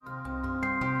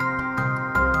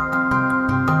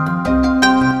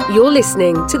You're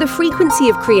listening to The Frequency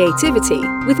of Creativity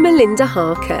with Melinda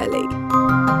Haar Curley.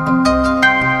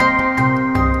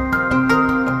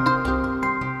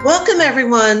 Welcome,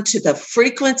 everyone, to The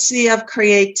Frequency of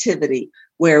Creativity,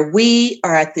 where we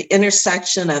are at the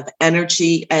intersection of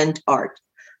energy and art.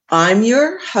 I'm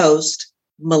your host,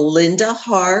 Melinda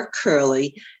Haar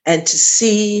Curley, and to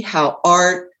see how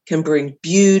art can bring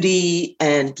beauty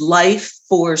and life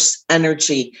force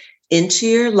energy into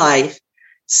your life,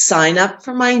 sign up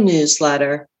for my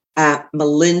newsletter at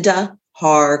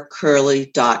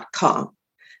melindahaarcurley.com.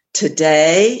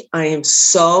 Today, I am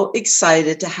so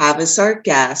excited to have as our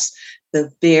guest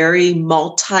the very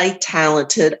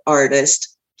multi-talented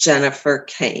artist, Jennifer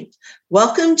Kane.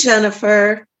 Welcome,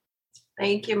 Jennifer.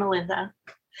 Thank you, Melinda.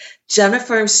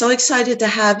 Jennifer, I'm so excited to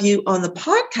have you on the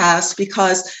podcast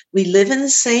because we live in the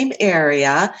same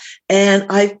area and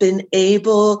I'm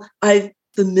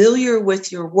familiar with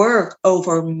your work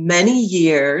over many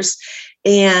years.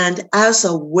 And as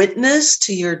a witness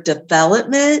to your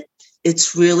development,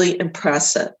 it's really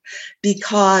impressive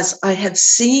because I have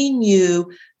seen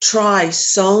you try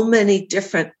so many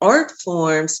different art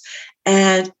forms,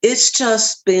 and it's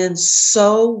just been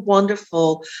so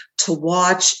wonderful to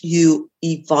watch you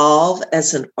evolve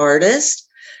as an artist.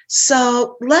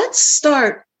 So let's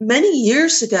start. Many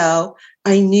years ago,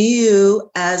 I knew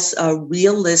you as a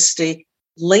realistic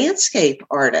landscape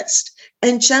artist.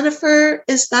 And Jennifer,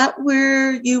 is that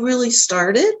where you really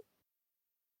started?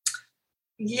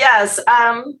 Yes.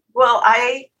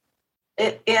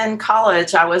 In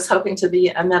college, I was hoping to be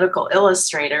a medical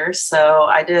illustrator. So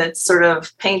I did sort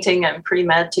of painting and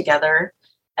pre-med together.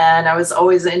 And I was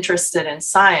always interested in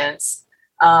science.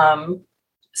 So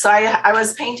I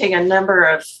was painting a number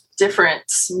of different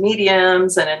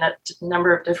mediums and a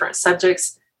number of different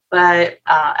subjects. But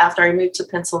after I moved to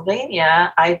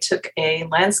Pennsylvania, I took a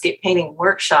landscape painting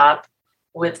workshop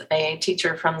with a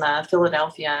teacher from the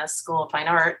Philadelphia School of Fine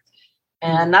Art.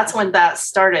 And that's when that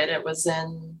started. It was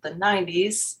in the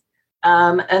 90s.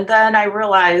 And then I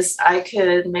realized I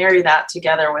could marry that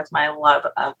together with my love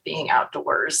of being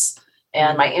outdoors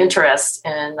and my interest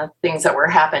in the things that were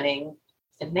happening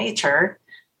in nature.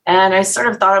 And I sort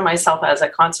of thought of myself as a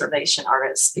conservation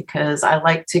artist because I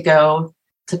like to go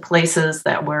to places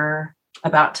that were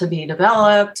about to be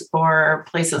developed or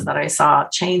places that I saw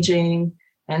changing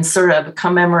and sort of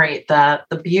commemorate the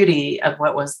beauty of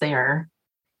what was there.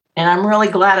 And I'm really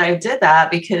glad I did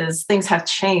that because things have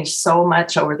changed so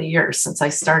much over the years since I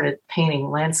started painting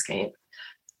landscape.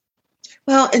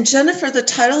 Well, and Jennifer, the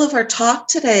title of our talk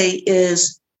today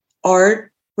is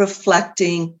Art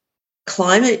Reflecting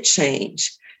Climate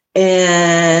Change.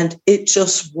 And it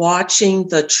just watching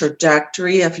the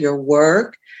trajectory of your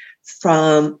work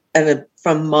from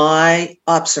my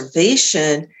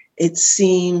observation, it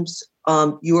seems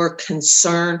your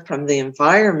concern from the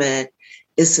environment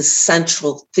is a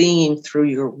central theme through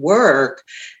your work,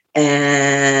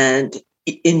 and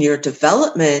in your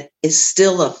development is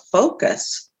still a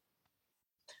focus.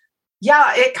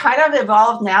 Yeah, it kind of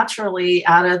evolved naturally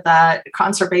out of that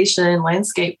conservation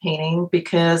landscape painting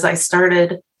because I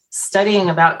started studying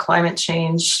about climate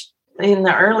change in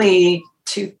the early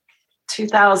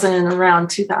 2000, around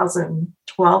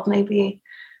 2012 maybe.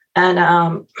 And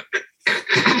I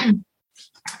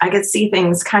could see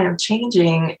things kind of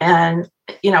changing and,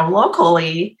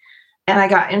 locally. And I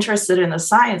got interested in the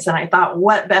science and I thought,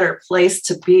 what better place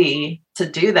to be to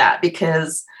do that?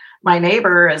 Because my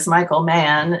neighbor is Michael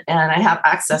Mann and I have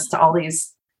access to all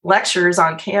these lectures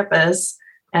on campus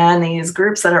and these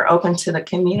groups that are open to the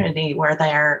community where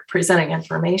they're presenting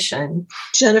information.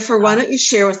 Jennifer, why don't you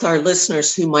share with our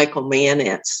listeners who Michael Mann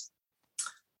is?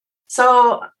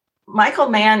 So Michael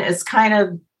Mann is kind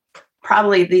of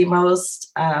probably the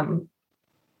most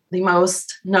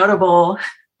notable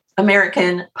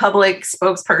American public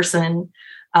spokesperson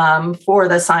for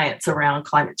the science around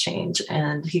climate change.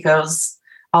 And he goes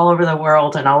all over the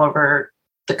world and all over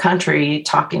the country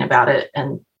talking about it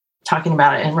in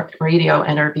radio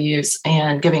interviews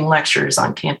and giving lectures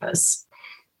on campus.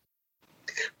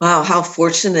 Wow, how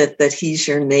fortunate that he's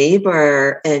your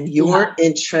neighbor and your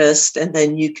interest, and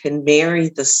then you can marry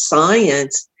the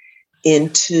science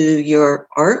into your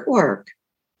artwork.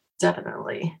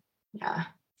 Definitely. Yeah.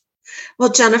 Well,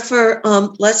 Jennifer,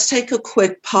 let's take a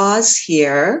quick pause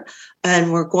here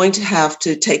and we're going to have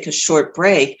to take a short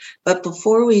break. But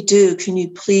before we do, can you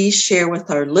please share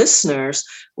with our listeners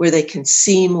where they can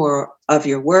see more of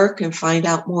your work and find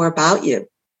out more about you?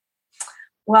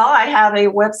 Well, I have a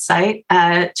website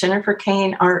at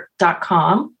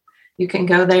jenniferkaneart.com. You can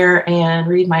go there and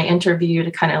read my interview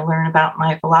to kind of learn about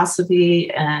my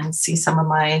philosophy and see some of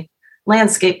my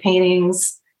landscape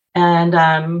paintings.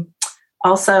 And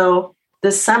also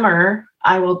this summer,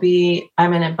 I'm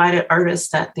an invited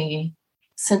artist at the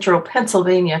Central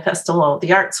Pennsylvania Festival of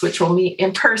the Arts, which will meet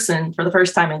in person for the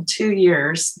first time in 2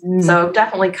 years. So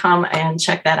definitely come and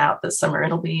check that out this summer.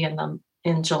 It'll be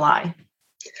in July.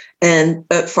 And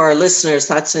for our listeners,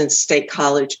 that's in State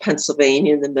College,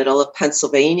 Pennsylvania, in the middle of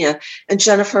Pennsylvania. And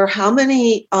Jennifer, how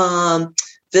many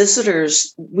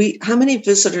visitors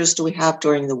do we have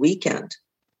during the weekend?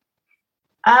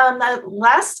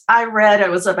 Last I read, it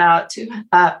was about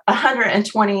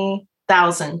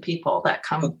 120,000 people that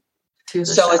come to the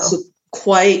show. So it's a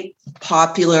quite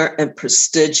popular and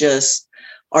prestigious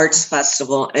arts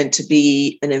festival, and to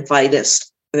be an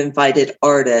invited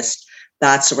artist,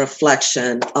 that's a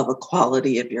reflection of a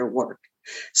quality of your work.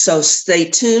 So stay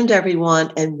tuned,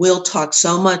 everyone, and we'll talk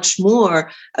so much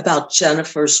more about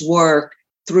Jennifer's work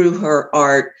through her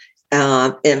art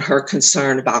and her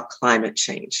concern about climate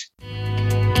change.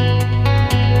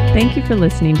 Thank you for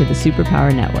listening to the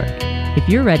Superpower Network. If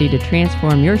you're ready to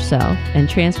transform yourself and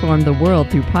transform the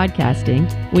world through podcasting,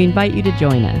 we invite you to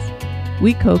join us.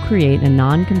 We co-create a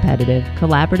non-competitive,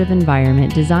 collaborative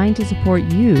environment designed to support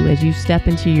you as you step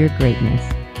into your greatness.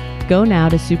 Go now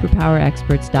to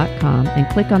superpowerexperts.com and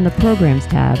click on the Programs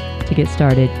tab to get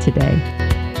started today.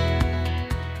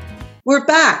 We're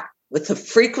back with the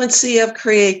frequency of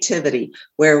creativity,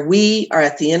 where we are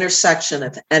at the intersection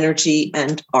of energy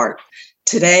and art.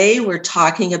 Today, we're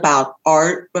talking about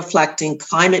art reflecting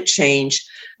climate change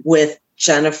with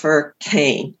Jennifer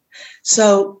Kane.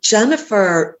 So,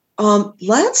 Jennifer,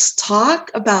 let's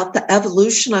talk about the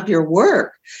evolution of your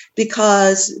work,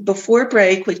 because before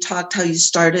break, we talked how you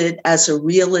started as a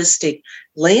realistic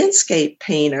landscape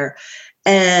painter,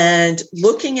 and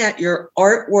looking at your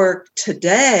artwork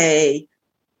today,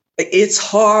 it's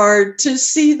hard to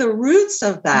see the roots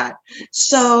of that.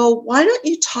 So why don't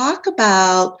you talk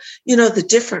about, the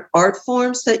different art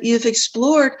forms that you've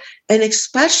explored, and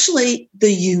especially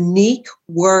the unique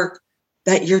work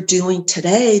that you're doing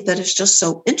today that is just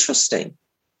so interesting.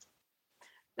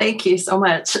 Thank you so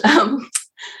much.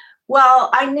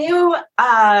 Well, I knew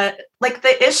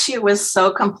the issue was so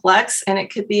complex and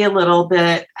it could be a little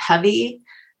bit heavy.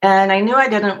 And I knew I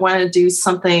didn't want to do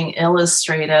something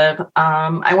illustrative.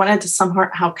 I wanted to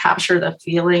somehow capture the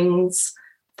feelings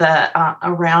that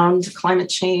around climate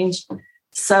change.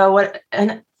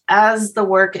 And as the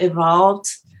work evolved,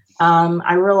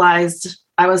 I realized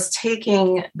I was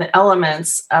taking the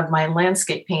elements of my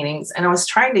landscape paintings and I was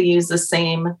trying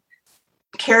to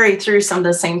carry through some of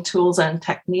the same tools and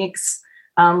techniques.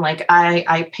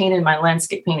 I painted my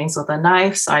landscape paintings with a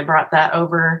knife, so I brought that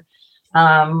over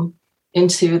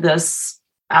into this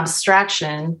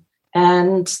abstraction.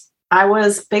 And I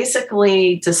was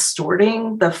basically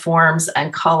distorting the forms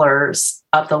and colors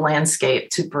of the landscape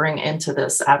to bring into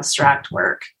this abstract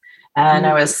work. And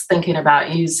I was thinking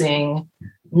about using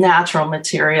natural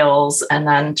materials and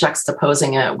then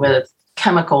juxtaposing it with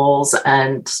chemicals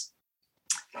and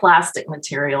plastic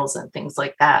materials and things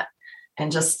like that.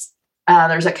 And just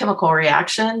there's a chemical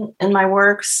reaction in my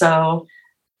work. So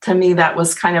to me, that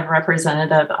was kind of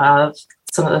representative of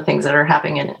some of the things that are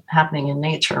happening in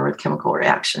nature with chemical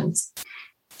reactions.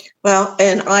 Well,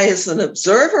 and I, as an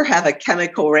observer, have a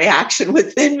chemical reaction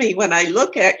within me when I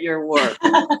look at your work.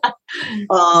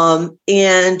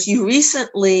 And you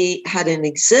recently had an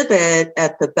exhibit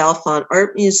at the Bellefonte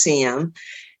Art Museum,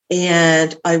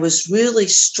 and I was really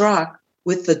struck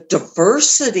with the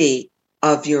diversity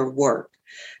of your work.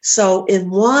 So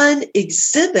in one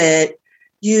exhibit,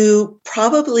 you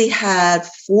probably had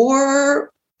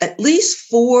at least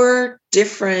four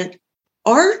different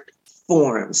art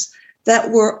forms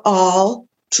that were all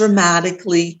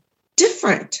dramatically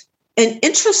different and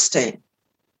interesting.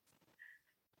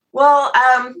 Well,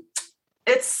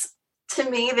 to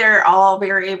me, they're all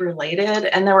very related.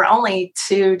 And there were only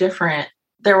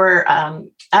there were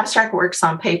abstract works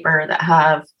on paper that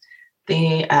have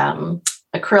the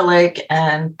acrylic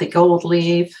and the gold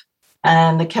leaf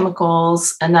and the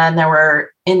chemicals. And then there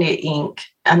were India ink,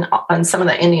 and some of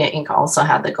the India ink also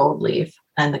had the gold leaf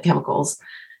and the chemicals.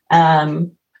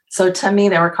 So to me,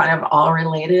 they were kind of all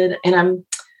related. And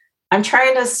I'm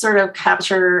trying to sort of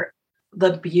capture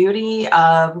the beauty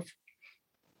of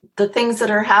the things that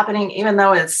are happening, even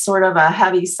though it's sort of a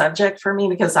heavy subject for me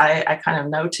because I kind of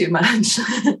know too much.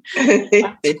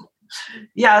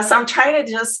 Yeah, so I'm trying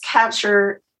to just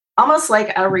capture almost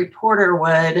like a reporter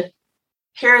would.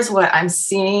 Here's what I'm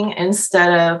seeing,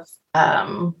 instead of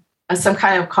some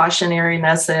kind of cautionary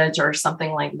message or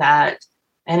something like that.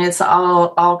 And it's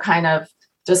all kind of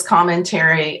just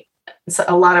commentary. So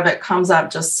a lot of it comes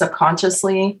up just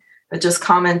subconsciously, but just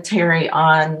commentary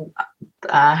on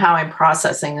how I'm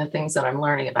processing the things that I'm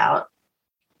learning about.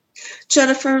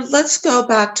 Jennifer, let's go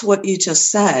back to what you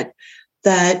just said,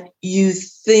 that you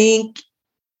think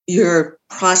you're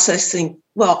processing.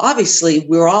 Well, obviously,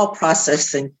 we're all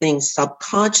processing things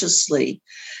subconsciously.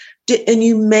 And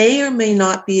you may or may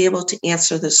not be able to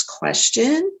answer this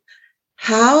question.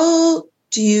 How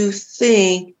do you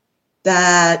think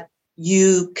that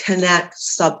you connect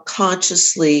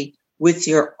subconsciously with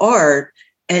your art,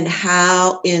 and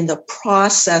how in the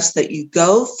process that you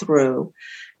go through,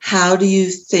 how do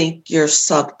you think your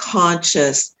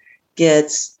subconscious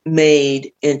gets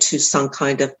made into some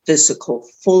kind of physical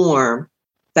form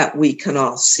that we can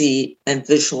all see and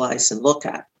visualize and look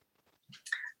at?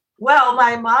 Well,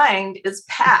 my mind is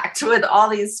packed with all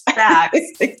these facts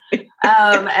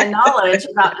and knowledge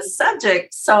about the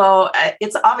subject. So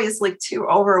it's obviously too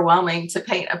overwhelming to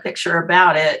paint a picture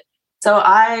about it. So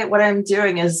what I'm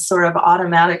doing is sort of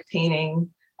automatic painting,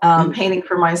 painting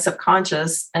for my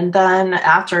subconscious. And then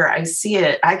after I see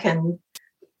it, I can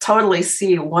totally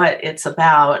see what it's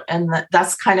about. And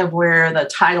that's kind of where the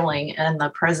titling and the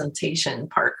presentation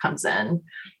part comes in.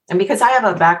 And because I have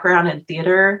a background in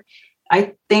theater,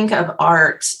 I think of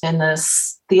art in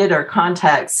this theater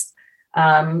context,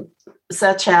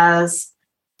 such as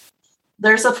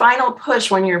there's a final push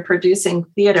when you're producing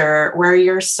theater where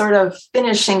you're sort of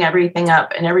finishing everything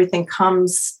up and everything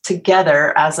comes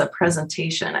together as a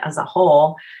presentation as a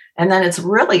whole. And then it's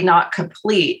really not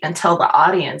complete until the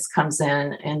audience comes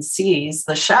in and sees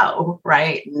the show,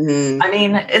 right? Mm-hmm. I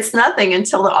mean, it's nothing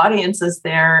until the audience is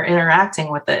there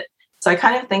interacting with it. So I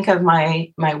kind of think of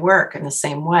my work in the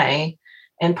same way.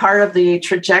 And part of the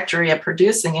trajectory of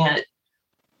producing it,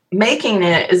 making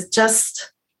it is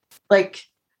just like,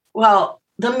 well,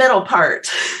 the middle part.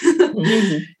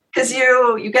 Because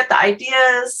you get the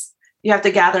ideas, you have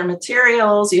to gather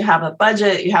materials, you have a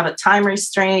budget, you have a time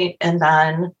restraint, and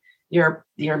then you're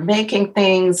making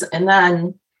things. And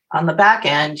then on the back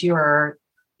end, you're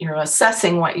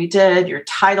assessing what you did, you're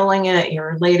titling it,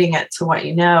 you're relating it to what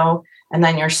you know, and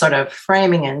then you're sort of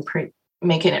framing and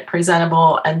making it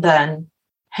presentable, and then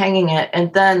hanging it,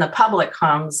 and then the public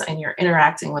comes and you're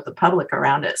interacting with the public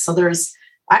around it. So there's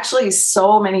actually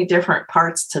so many different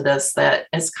parts to this that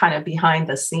is kind of behind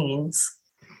the scenes.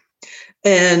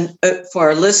 And for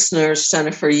our listeners,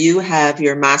 Jennifer, you have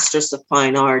your Master's of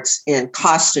Fine Arts in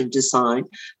Costume Design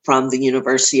from the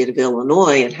University of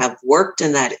Illinois and have worked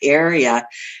in that area.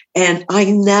 And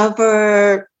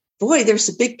there's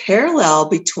a big parallel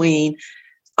between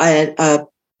a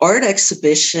art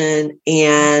exhibition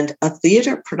and a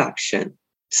theater production.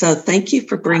 So thank you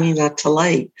for bringing that to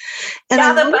light.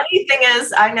 And the funny thing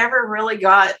is, I never really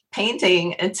got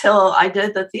painting until I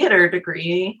did the theater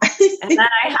degree. And then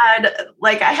I had a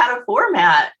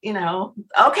format,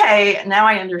 okay, now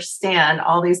I understand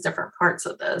all these different parts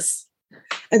of this.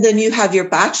 And then you have your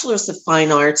Bachelor's of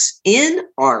Fine Arts in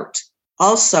art,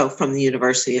 also from the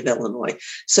University of Illinois.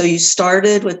 So you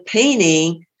started with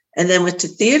painting and then went to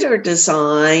theater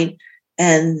design,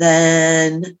 and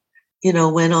then,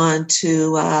 went on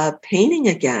to painting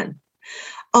again.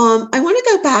 I want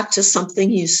to go back to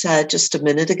something you said just a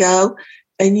minute ago,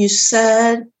 and you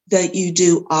said that you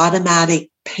do automatic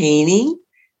painting.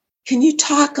 Can you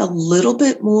talk a little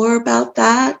bit more about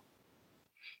that?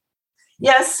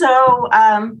 Yes. So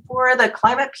for the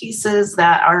climate pieces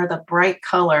that are the bright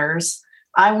colors,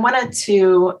 I wanted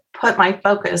to put my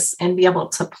focus and be able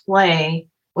to play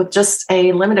with just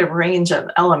a limited range of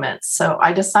elements. So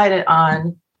I decided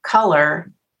on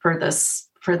color for this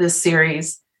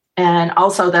series, and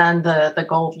also then the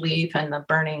gold leaf and the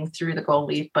burning through the gold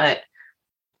leaf. But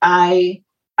I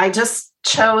just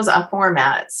chose a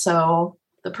format. So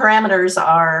the parameters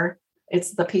are,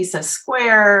 it's the piece is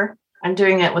square. I'm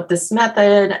doing it with this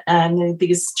method, and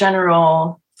these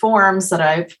general forms that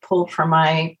I've pulled from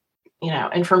my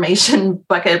information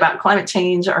bucket about climate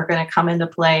change are going to come into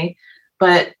play.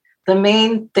 But the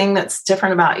main thing that's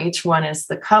different about each one is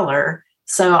the color.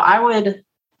 So I would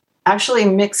actually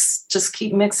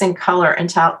keep mixing color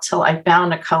until I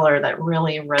found a color that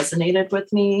really resonated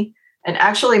with me and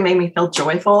actually made me feel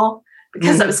joyful,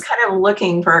 because I was kind of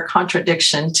looking for a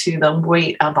contradiction to the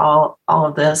weight of all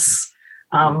of this.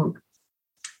 That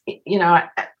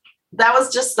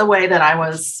was just the way that I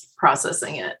was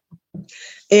processing it.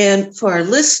 And for our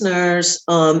listeners,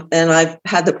 and I've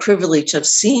had the privilege of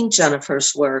seeing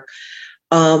Jennifer's work,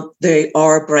 they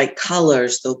are bright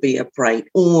colors. There'll be a bright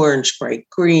orange, bright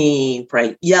green,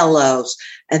 bright yellows.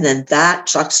 And then that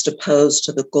juxtaposed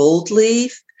to the gold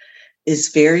leaf is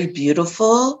very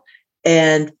beautiful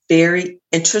and very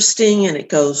interesting. And it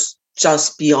goes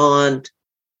just beyond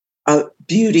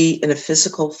beauty in a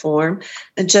physical form.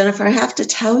 And Jennifer, I have to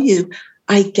tell you,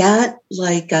 I get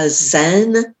like a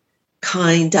Zen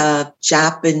kind of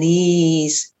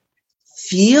Japanese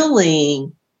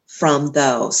feeling from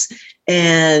those,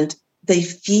 and they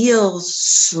feel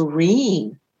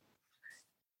serene.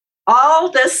 All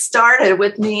this started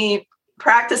with me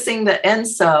practicing the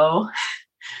Enso,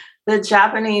 the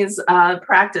Japanese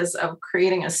practice of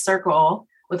creating a circle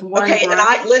with one. Okay,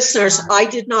 and listeners, I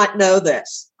did not know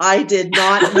this. I did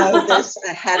not know this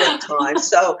ahead of time.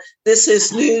 So this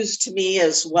is news to me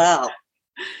as well.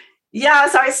 Yeah,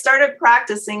 so I started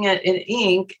practicing it in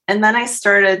ink, and then I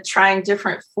started trying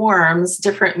different forms,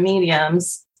 different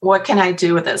mediums. What can I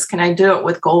do with this? Can I do it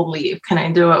with gold leaf? Can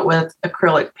I do it with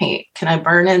acrylic paint? Can I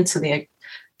burn into the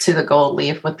gold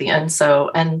leaf with the Enso?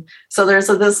 And so there's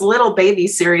this little baby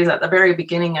series at the very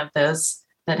beginning of this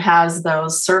that has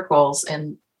those circles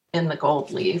in the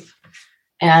gold leaf.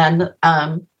 And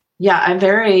I'm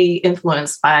very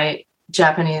influenced by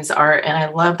Japanese art, and I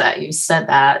love that you said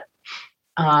that.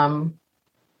 I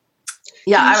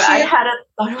had it.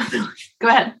 Go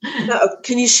ahead. No,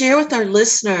 can you share with our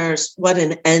listeners what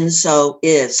an Enso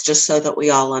is, just so that we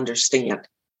all understand?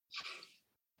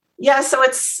 Yeah, so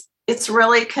it's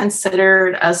really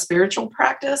considered a spiritual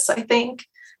practice, I think,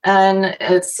 and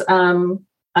it's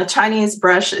a Chinese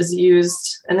brush is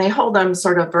used, and they hold them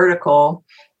sort of vertical,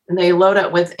 and they load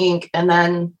it with ink, and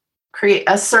then create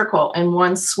a circle in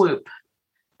one swoop,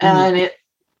 and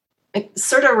it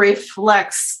sort of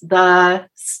reflects the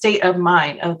state of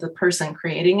mind of the person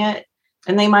creating it.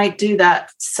 And they might do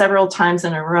that several times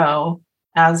in a row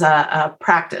as a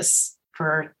practice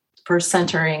for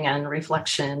centering and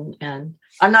reflection. And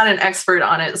I'm not an expert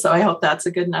on it, so I hope that's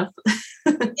a good enough.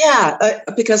 Yeah,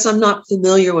 because I'm not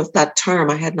familiar with that term.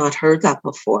 I had not heard that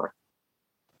before.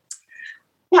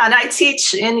 Yeah, and I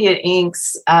teach India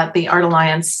inks at the Art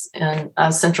Alliance in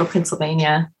Central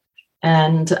Pennsylvania.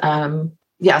 And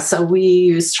so we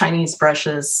use Chinese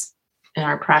brushes in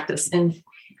our practice. And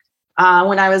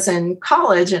when I was in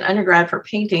college and undergrad for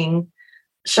painting,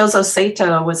 Shozo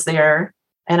Sato was there,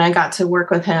 and I got to work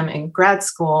with him in grad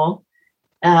school.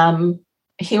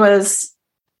 He was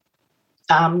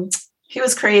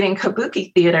creating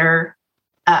kabuki theater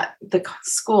at the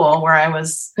school where I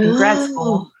was in grad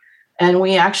school, and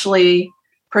we actually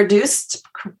produced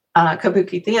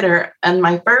kabuki theater. And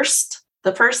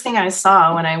the first thing I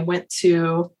saw when I went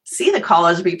to see the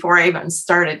college before I even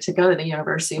started to go to the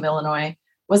University of Illinois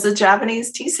was a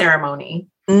Japanese tea ceremony.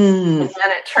 And then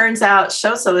it turns out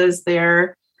Shoso is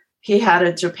there. He had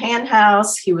a Japan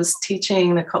house. He was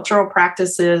teaching the cultural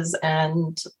practices,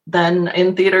 and then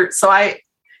in theater. So I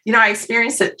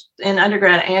experienced it in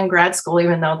undergrad and grad school,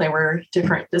 even though they were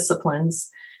different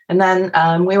disciplines. And then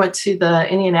we went to the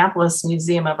Indianapolis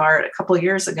Museum of Art a couple of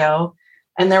years ago,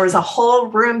 and there was a whole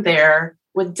room there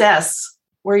with desks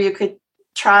where you could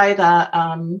try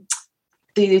the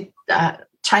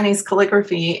Chinese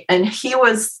calligraphy. And he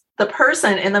was the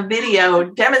person in the video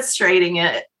demonstrating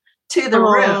it to the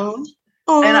room.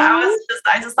 Aww. And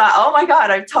I just thought, oh my God,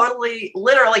 I've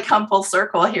literally come full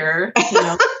circle here.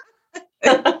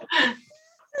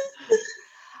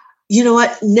 You know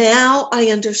what? Now I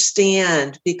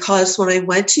understand, because when I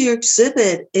went to your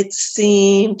exhibit, it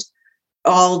seemed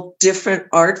all different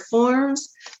art forms,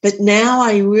 but now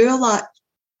I realize,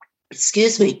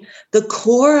 the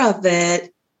core of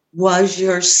it was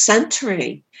your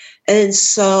centering. And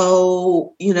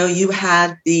so, you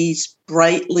had these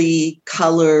brightly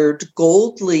colored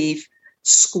gold leaf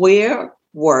square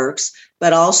works,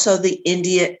 but also the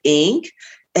India ink.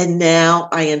 And now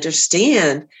I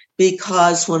understand,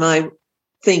 because when I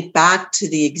think back to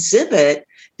the exhibit,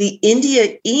 the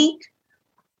India ink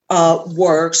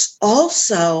works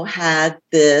also had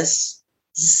this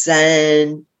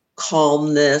Zen,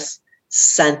 calmness,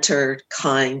 centered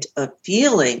kind of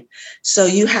feeling. So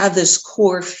you have this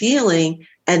core feeling,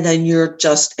 and then you're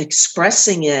just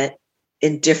expressing it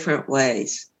in different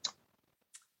ways.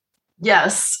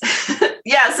 Yes.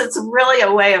 Yes, it's really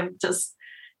a way of just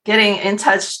getting in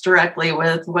touch directly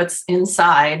with what's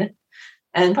inside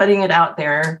and putting it out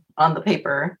there on the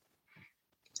paper.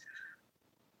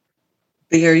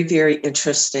 Very, very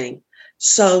interesting.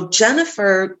 So,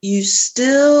 Jennifer, you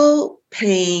still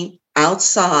paint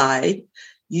outside.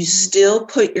 You still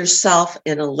put yourself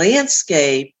in a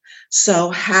landscape. So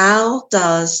how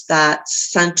does that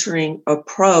centering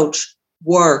approach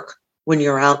work when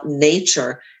you're out in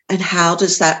nature? And how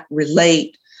does that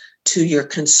relate to your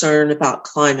concern about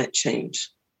climate change?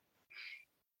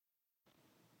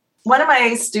 One of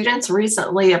my students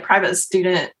recently, a private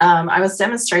student, I was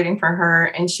demonstrating for her,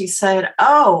 and she said,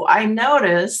 "Oh, I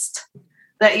noticed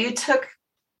that you took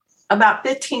about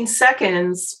 15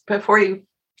 seconds before you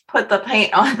put the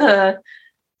paint on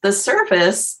the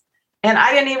surface. And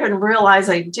I didn't even realize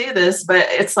I do this, but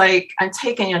it's like I'm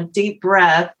taking a deep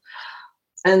breath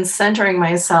and centering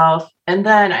myself. And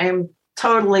then I'm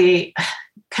totally,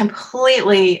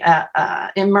 completely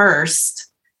immersed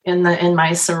in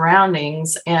my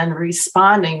surroundings and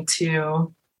responding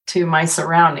to my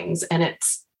surroundings. And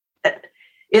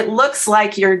it looks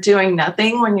like you're doing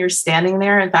nothing when you're standing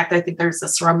there. In fact, I think there's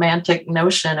this romantic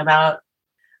notion about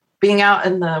being out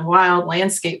in the wild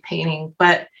landscape painting,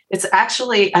 but it's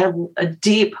actually a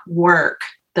deep work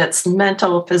that's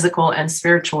mental, physical, and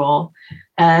spiritual.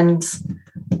 And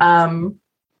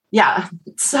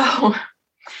so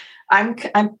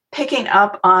I'm picking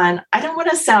up on, I don't want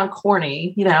to sound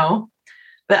corny,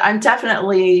 but I'm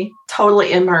definitely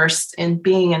totally immersed in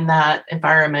being in that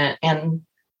environment and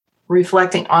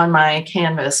reflecting on my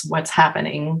canvas, what's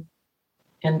happening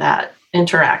in that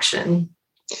interaction.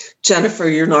 Jennifer,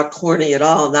 you're not corny at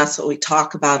all. And that's what we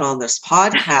talk about on this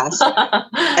podcast.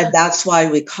 And that's why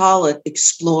we call it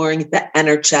Exploring the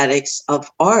Energetics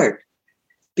of Art.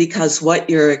 Because what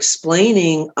you're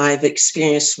explaining, I've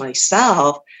experienced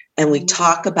myself. And we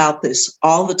talk about this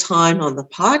all the time on the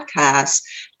podcast.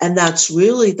 And that's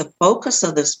really the focus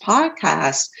of this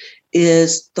podcast,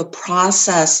 is the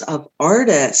process of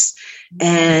artists.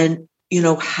 And,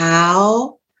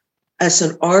 how, as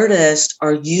an artist,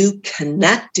 are you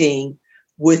connecting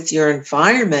with your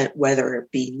environment, whether it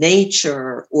be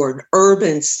nature or an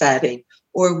urban setting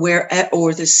or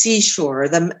the seashore,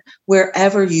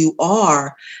 wherever you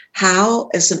are? How,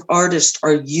 as an artist,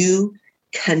 are you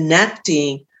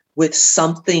connecting with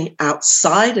something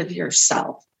outside of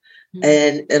yourself?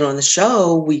 And on the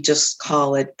show, we just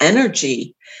call it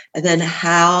energy. And then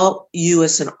how you,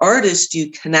 as an artist,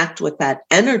 you connect with that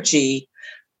energy,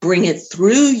 bring it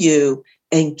through you,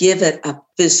 and give it a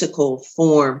physical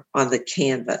form on the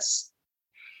canvas.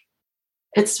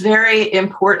 It's very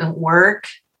important work.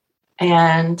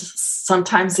 And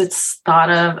sometimes it's thought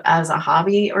of as a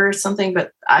hobby or something,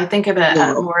 but I think of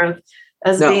it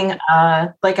as being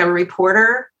like a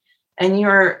reporter. And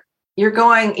you're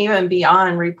going even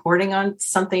beyond reporting on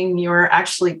something. You're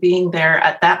actually being there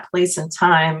at that place and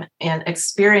time and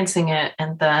experiencing it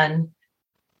and then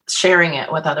sharing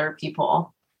it with other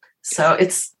people. So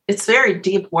it's very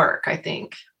deep work, I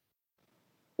think.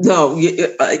 No,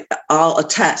 I'll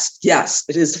attest. Yes,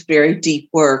 it is very deep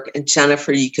work. And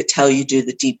Jennifer, you could tell you do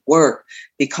the deep work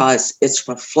because it's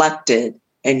reflected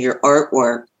in your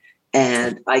artwork.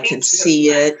 And I can see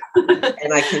it,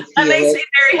 and I can feel it. That makes me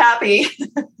very happy.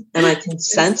 And I can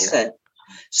sense it.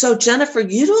 So Jennifer,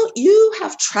 you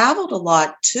have traveled a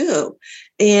lot too.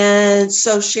 And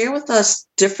so share with us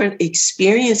different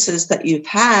experiences that you've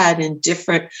had in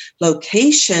different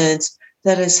locations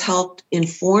that has helped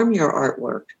inform your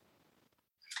artwork.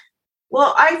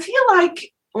 Well, I feel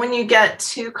like when you get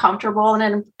too comfortable in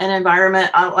an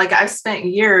environment, like I've spent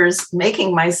years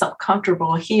making myself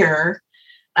comfortable here,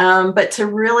 but to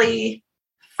really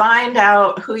find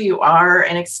out who you are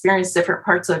and experience different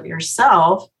parts of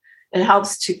yourself, it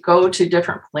helps to go to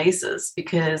different places,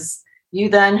 because you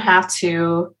then have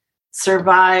to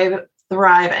survive,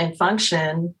 thrive, and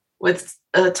function with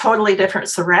totally different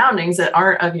surroundings that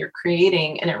aren't of your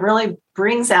creating. And it really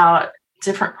brings out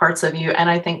different parts of you, and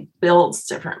I think builds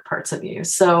different parts of you.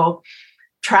 So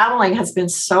traveling has been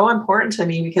so important to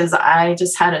me because I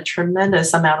just had a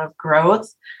tremendous amount of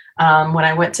growth when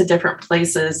I went to different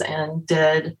places and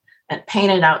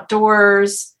painted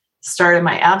outdoors, started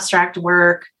my abstract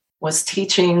work, was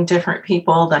teaching different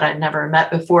people that I'd never met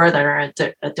before that are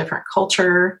a different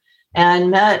culture,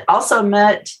 and met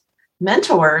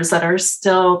mentors that are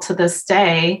still to this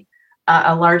day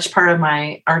a large part of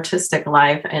my artistic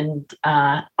life, and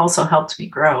also helped me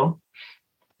grow.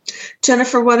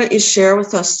 Jennifer, why don't you share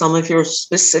with us some of your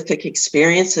specific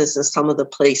experiences and some of the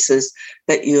places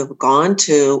that you have gone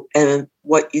to and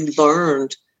what you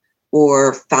learned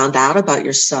or found out about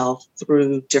yourself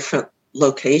through different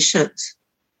locations?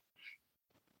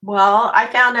 Well, I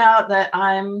found out that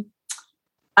I'm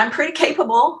pretty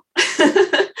capable.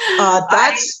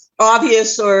 That's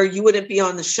obvious, or you wouldn't be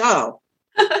on the show.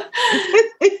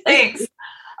 Thanks.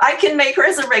 I can make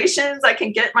reservations. I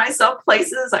can get myself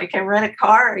places. I can rent a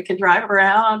car. I can drive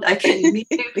around. I can meet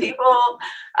new people.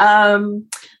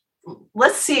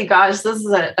 Let's see. Gosh, this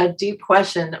is a deep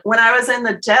question. When I was in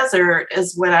the desert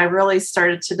is when I really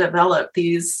started to develop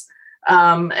these.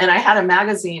 And I had a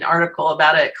magazine article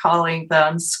about it calling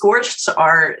them scorched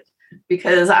art,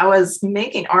 because I was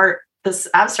making art, this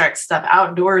abstract stuff,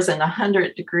 outdoors in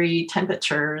 100-degree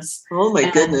temperatures. Oh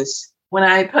my goodness. When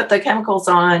I put the chemicals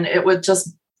on, it would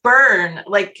just burn,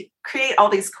 like create all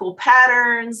these cool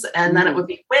patterns, and then it would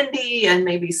be windy and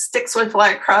maybe sticks would fly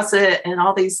across it, and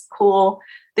all these cool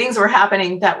things were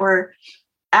happening that were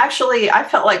actually, I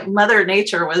felt like Mother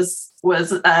Nature was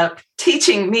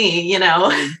teaching me, you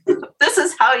know, this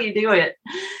is how you do it.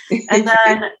 And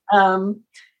then,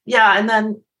 and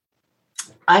then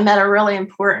I met a really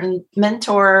important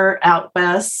mentor out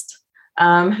west,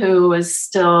 who is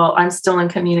I'm still in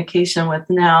communication with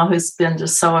now, who's been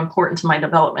just so important to my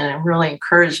development and really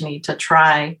encouraged me to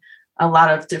try a lot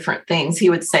of different things. He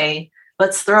would say,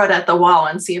 let's throw it at the wall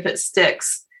and see if it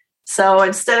sticks. So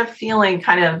instead of feeling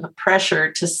kind of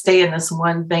pressure to stay in this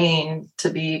one vein to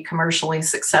be commercially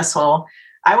successful,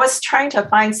 I was trying to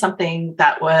find something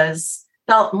that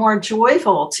felt more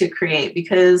joyful to create,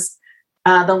 because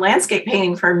the landscape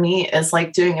painting for me is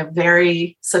like doing a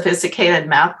very sophisticated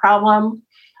math problem.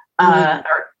 Or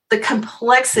the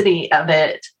complexity of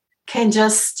it can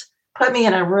just put me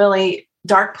in a really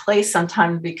dark place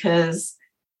sometimes, because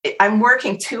I'm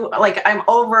working too, like I'm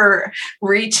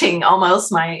overreaching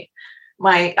almost my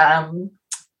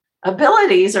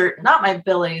abilities, or not my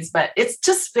abilities, but it's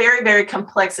just very, very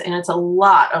complex. And it's a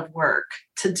lot of work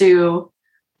to do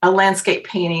a landscape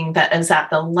painting that is at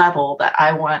the level that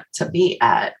I want to be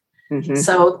at. Mm-hmm.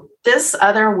 So this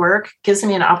other work gives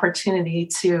me an opportunity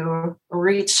to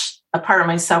reach a part of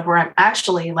myself where I'm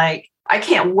actually like, I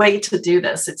can't wait to do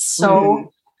this. It's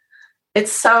so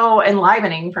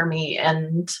enlivening for me,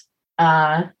 and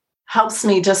helps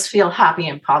me just feel happy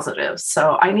and positive.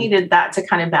 So I needed that to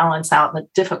kind of balance out the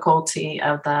difficulty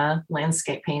of the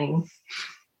landscape painting.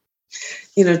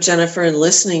 You know, Jennifer, in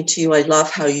listening to you, I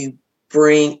love how you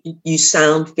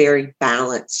sound very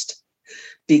balanced,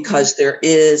 because there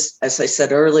is, as I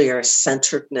said earlier, a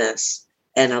centeredness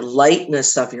and a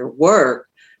lightness of your work,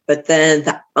 but then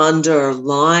the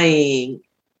underlying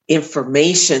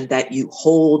information that you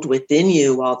hold within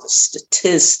you, all the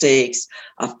statistics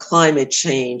of climate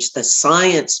change, the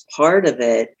science part of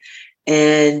it,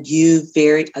 and you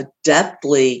very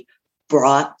adeptly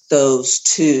brought those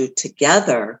two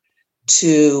together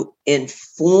to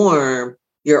inform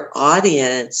your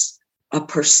audience a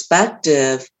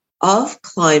perspective of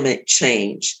climate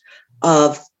change,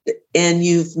 and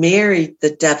you've married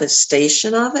the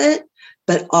devastation of it,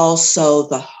 but also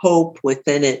the hope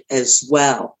within it as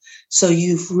well. So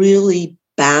you've really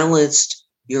balanced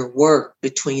your work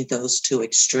between those two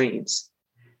extremes.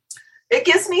 It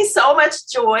gives me so much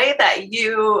joy that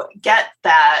you get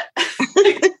that.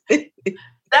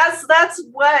 That's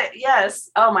what, yes.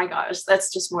 Oh my gosh,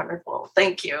 that's just wonderful.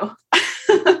 Thank you.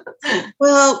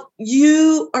 Well,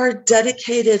 you are a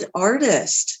dedicated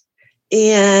artist,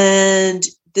 and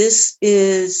this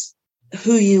is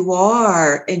who you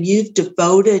are, and you've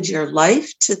devoted your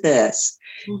life to this.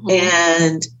 Mm-hmm.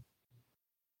 And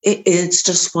it's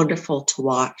just wonderful to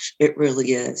watch. It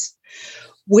really is.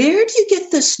 Where do you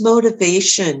get this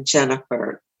motivation,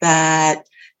 Jennifer, that,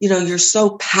 you know, you're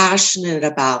so passionate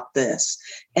about this,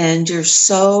 and you're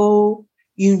so,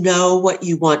 you know what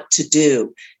you want to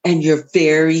do, and you're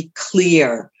very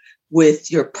clear with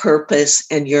your purpose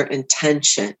and your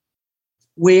intention?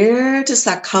 Where does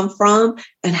that come from,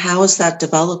 and how has that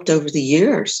developed over the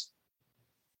years?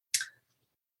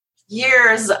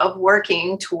 Years of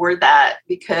working toward that,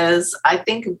 because I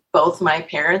think both my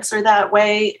parents are that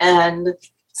way. And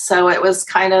so it was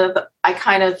I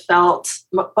kind of felt,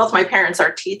 both my parents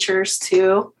are teachers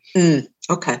too.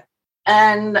 Okay.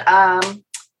 And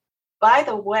by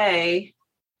the way,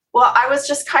 well, I was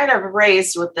just kind of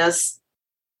raised with this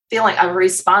feeling of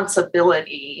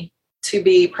responsibility to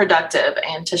be productive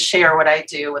and to share what I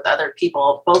do with other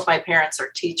people. Both my parents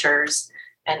are teachers,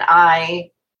 and I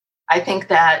think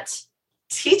that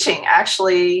teaching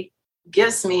actually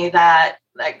gives me that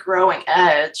growing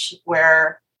edge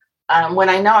where when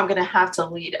I know I'm going to have to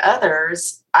lead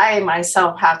others, I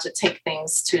myself have to take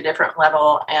things to a different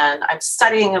level, and I'm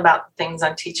studying about the things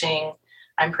I'm teaching.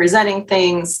 I'm presenting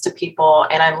things to people,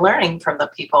 and I'm learning from the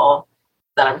people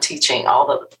that I'm teaching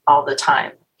all the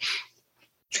time.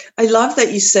 I love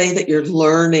that you say that you're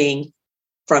learning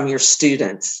from your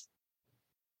students,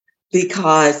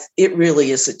 because it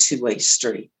really is a two-way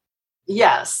street.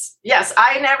 Yes.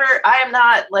 I am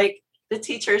not like the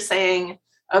teacher saying,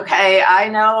 okay, I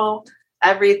know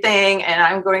everything and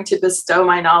I'm going to bestow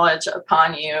my knowledge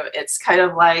upon you. It's kind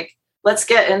of like, let's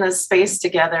get in this space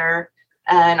together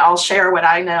and I'll share what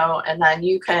I know, and then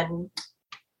you can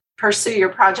pursue your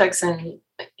projects. And,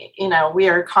 you know, we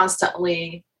are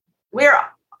constantly, we're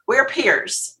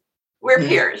peers. We're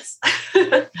peers.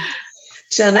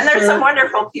 Jennifer, and there's some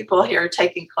wonderful people here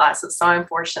taking classes, so I'm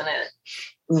fortunate.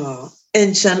 Oh,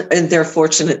 and they're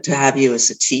fortunate to have you as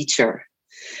a teacher.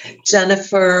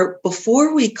 Jennifer,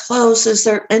 before we close, is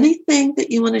there anything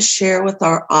that you want to share with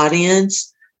our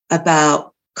audience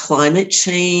about climate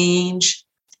change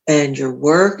and your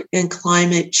work in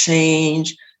climate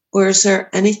change? Or is there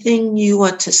anything you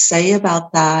want to say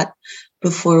about that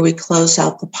before we close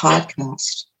out the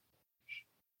podcast?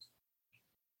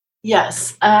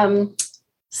 Yes.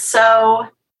 So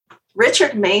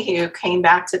Richard Mayhew came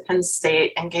back to Penn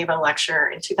State and gave a lecture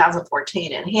in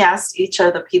 2014, and he asked each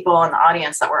of the people in the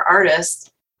audience that were artists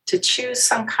to choose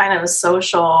some kind of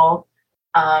social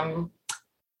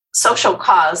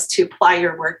cause to apply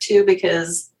your work to,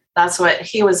 because that's what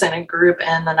he was in a group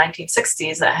in the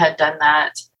 1960s that had done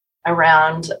that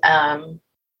around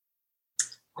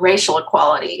racial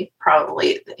equality,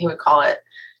 probably he would call it.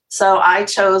 So I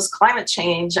chose climate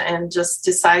change and just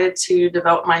decided to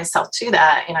devote myself to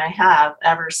that. And I have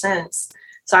ever since.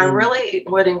 So I really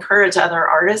would encourage other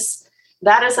artists.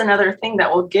 That is another thing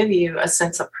that will give you a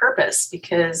sense of purpose,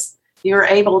 because you're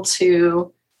able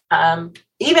to, even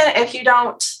if you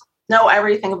don't know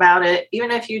everything about it, even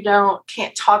if you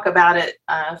can't talk about it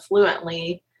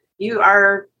fluently, you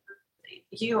are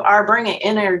bringing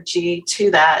energy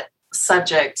to that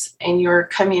subject, and you're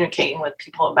communicating with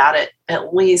people about it, at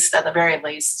the very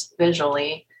least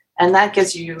visually, and that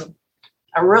gives you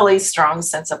a really strong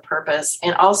sense of purpose.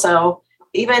 And also,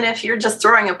 even if you're just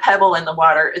throwing a pebble in the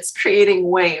water, it's creating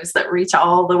waves that reach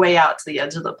all the way out to the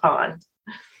edge of the pond.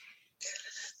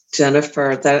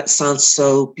 Jennifer, that sounds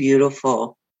so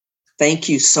beautiful. Thank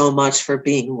you so much for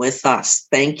being with us.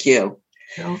 Thank you.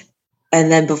 Yeah. And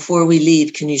then before we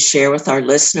leave, can you share with our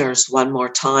listeners one more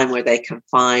time where they can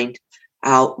find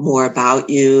out more about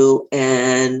you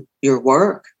and your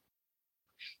work?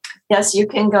 Yes, you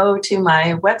can go to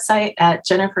my website at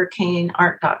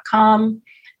jenniferkaneart.com.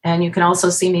 And you can also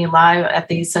see me live at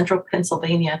the Central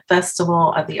Pennsylvania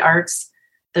Festival of the Arts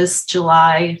this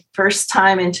July. First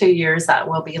time in 2 years that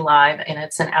will be live, and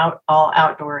it's an all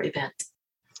outdoor event.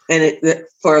 And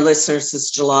for our listeners, it's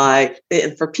July.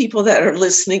 And for people that are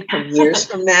listening from years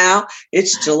from now,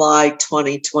 it's July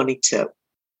 2022.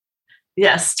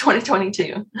 Yes,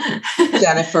 2022.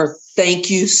 Jennifer, thank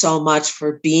you so much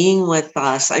for being with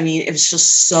us. I mean, it was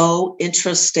just so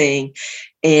interesting.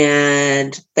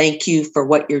 And thank you for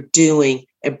what you're doing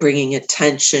and bringing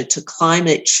attention to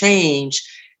climate change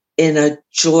in a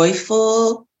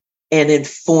joyful and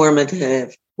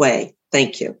informative way.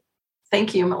 Thank you.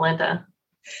 Thank you, Melinda.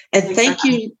 And thank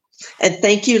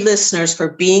you, listeners, for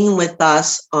being with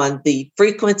us on the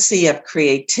Frequency of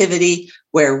Creativity,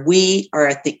 where we are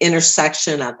at the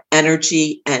intersection of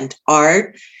energy and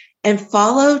art. And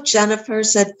follow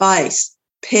Jennifer's advice.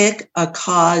 Pick a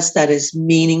cause that is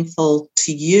meaningful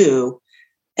to you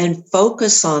and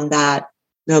focus on that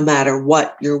no matter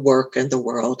what your work in the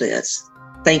world is.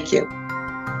 Thank you.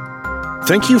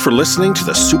 Thank you for listening to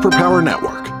the Superpower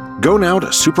Network. Go now to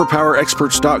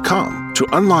superpowerexperts.com to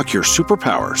unlock your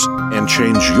superpowers and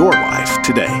change your life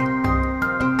today.